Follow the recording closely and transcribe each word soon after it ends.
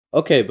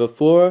Okay,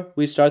 before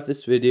we start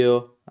this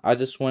video, I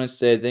just want to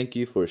say thank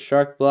you for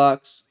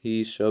Sharkblocks.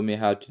 He showed me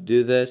how to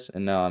do this,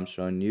 and now I'm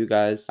showing you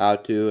guys how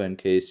to in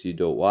case you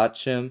don't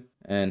watch him,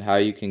 and how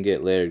you can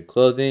get layered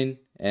clothing.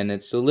 And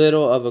it's a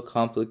little of a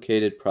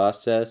complicated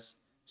process,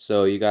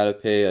 so you gotta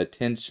pay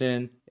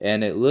attention.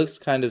 And it looks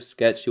kind of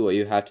sketchy what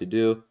you have to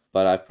do,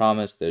 but I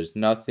promise there's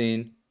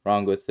nothing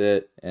wrong with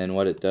it. And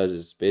what it does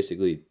is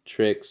basically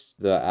tricks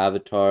the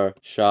avatar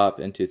shop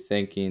into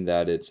thinking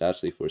that it's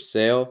actually for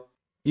sale.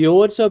 Yo,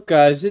 what's up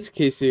guys, it's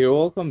Casey here,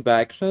 welcome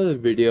back to another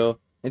video,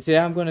 and today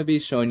I'm going to be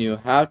showing you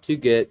how to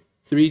get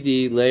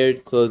 3D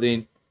layered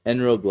clothing in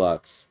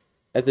Roblox.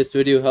 If this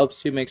video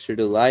helps you, make sure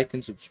to like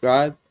and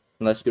subscribe,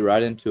 and let's get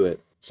right into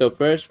it. So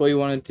first, what you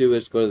want to do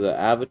is go to the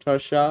avatar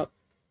shop,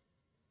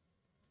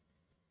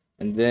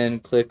 and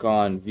then click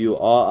on view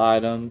all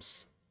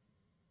items,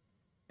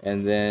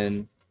 and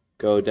then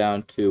go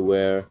down to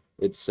where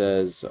it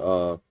says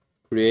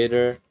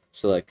creator,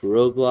 select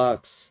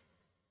Roblox,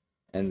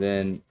 and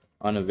then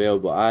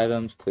unavailable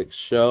items, click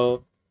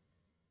show,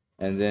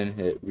 and then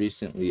hit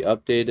recently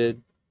updated,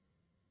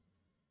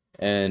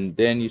 and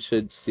then you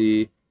should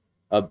see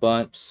a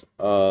bunch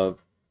of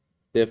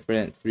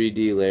different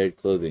 3D layered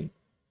clothing.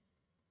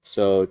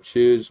 So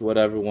choose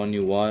whatever one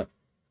you want.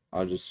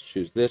 I'll just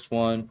choose this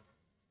one.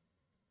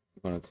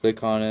 I'm going to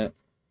click on it.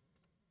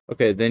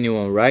 Okay, then you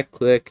want to right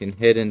click and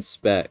hit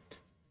inspect,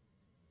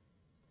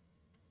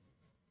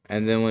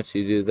 and then once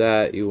you do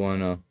that, you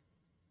want to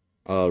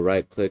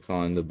right click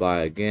on the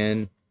buy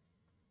again,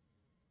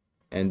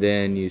 and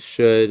then you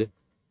should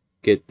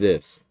get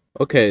this.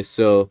 Okay,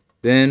 so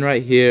then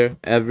right here,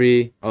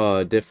 every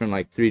different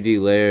like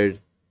 3D layered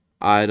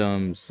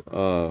items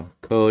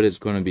code is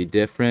going to be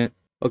different.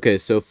 Okay,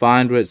 so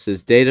find where it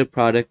says data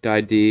product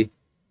ID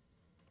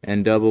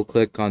and double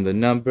click on the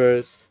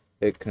numbers,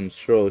 hit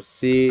Control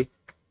C,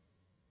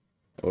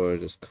 or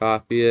just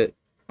copy it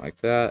like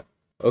that.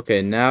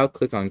 Okay, now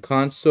click on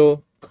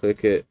console,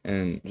 click it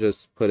and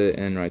just put it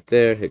in right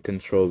there, hit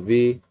Control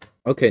V.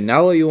 Okay,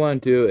 now what you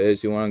want to do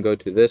is you want to go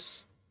to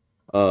this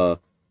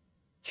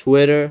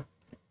Twitter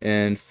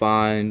and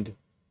find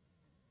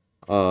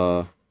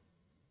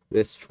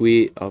this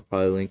tweet. I'll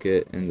probably link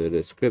it in the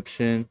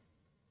description.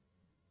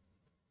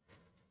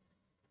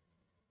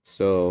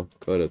 So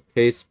go to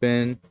paste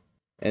bin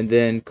and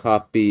then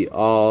copy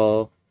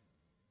all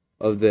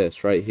of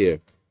this right here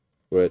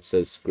where it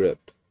says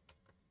script.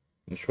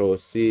 Control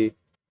C.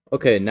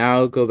 Okay,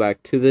 now go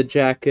back to the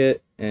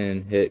jacket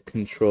and hit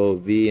Control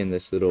V in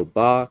this little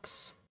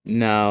box.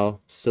 Now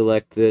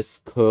select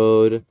this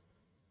code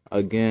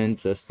again,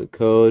 just the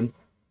code,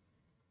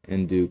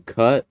 and do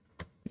cut.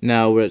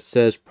 Now where it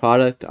says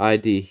product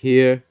ID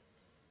here,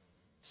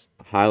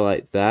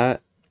 highlight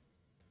that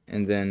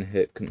and then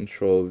hit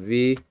Control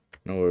V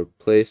and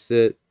replace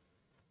it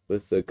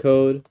with the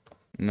code.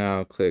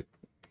 Now click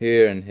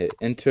here and hit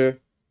enter.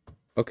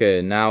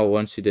 Okay, now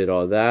once you did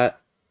all that,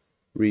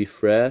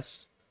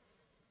 refresh,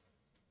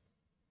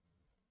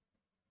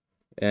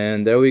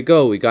 and there we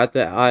go, we got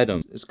the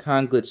item. It's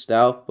kind of glitched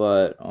out,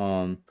 but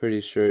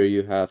pretty sure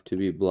you have to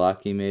be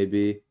blocky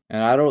maybe,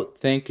 and I don't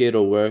think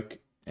it'll work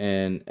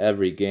in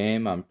every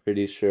game. I'm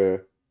pretty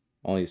sure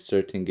only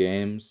certain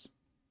games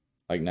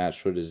like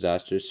natural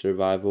disaster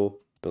survival.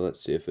 So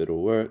let's see if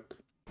it'll work.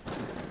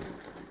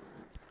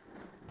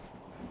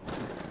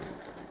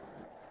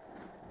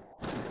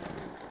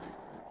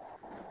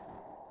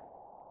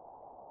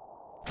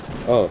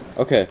 Oh,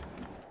 okay.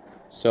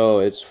 So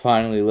it's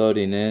finally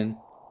loading in.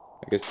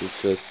 I guess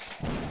it's just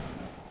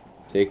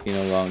taking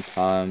a long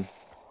time.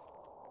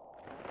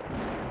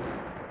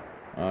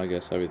 Oh, I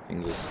guess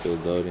everything's just still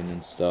loading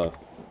and stuff.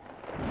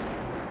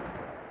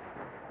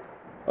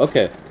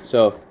 Okay,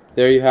 so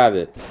there you have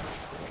it.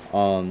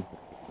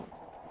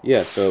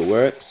 Yeah, so it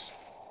works.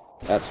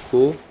 That's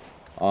cool.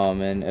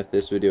 And if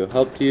this video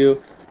helped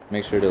you,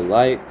 make sure to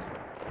like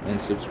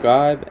and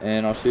subscribe,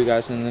 and I'll see you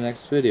guys in the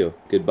next video.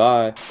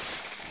 Goodbye.